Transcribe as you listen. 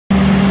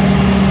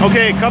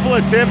Okay, a couple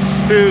of tips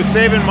to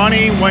saving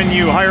money when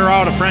you hire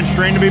out a French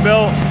drain to be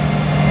built.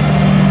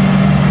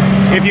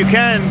 If you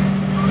can,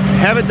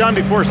 have it done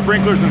before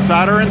sprinklers and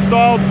solder are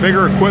installed.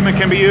 Bigger equipment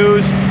can be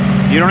used.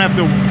 You don't have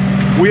to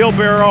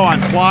wheelbarrow on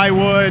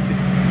plywood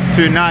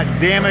to not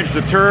damage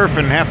the turf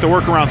and have to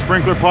work around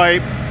sprinkler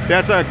pipe.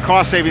 That's a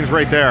cost savings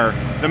right there.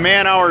 The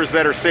man hours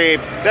that are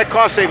saved, that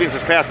cost savings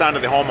is passed on to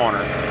the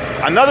homeowner.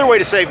 Another way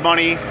to save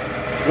money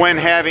when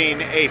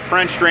having a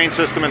French drain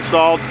system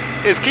installed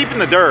is keeping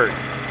the dirt.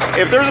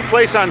 If there's a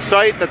place on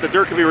site that the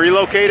dirt can be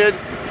relocated,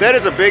 that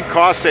is a big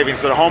cost savings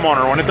to the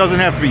homeowner when it doesn't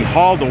have to be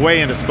hauled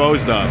away and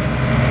disposed of.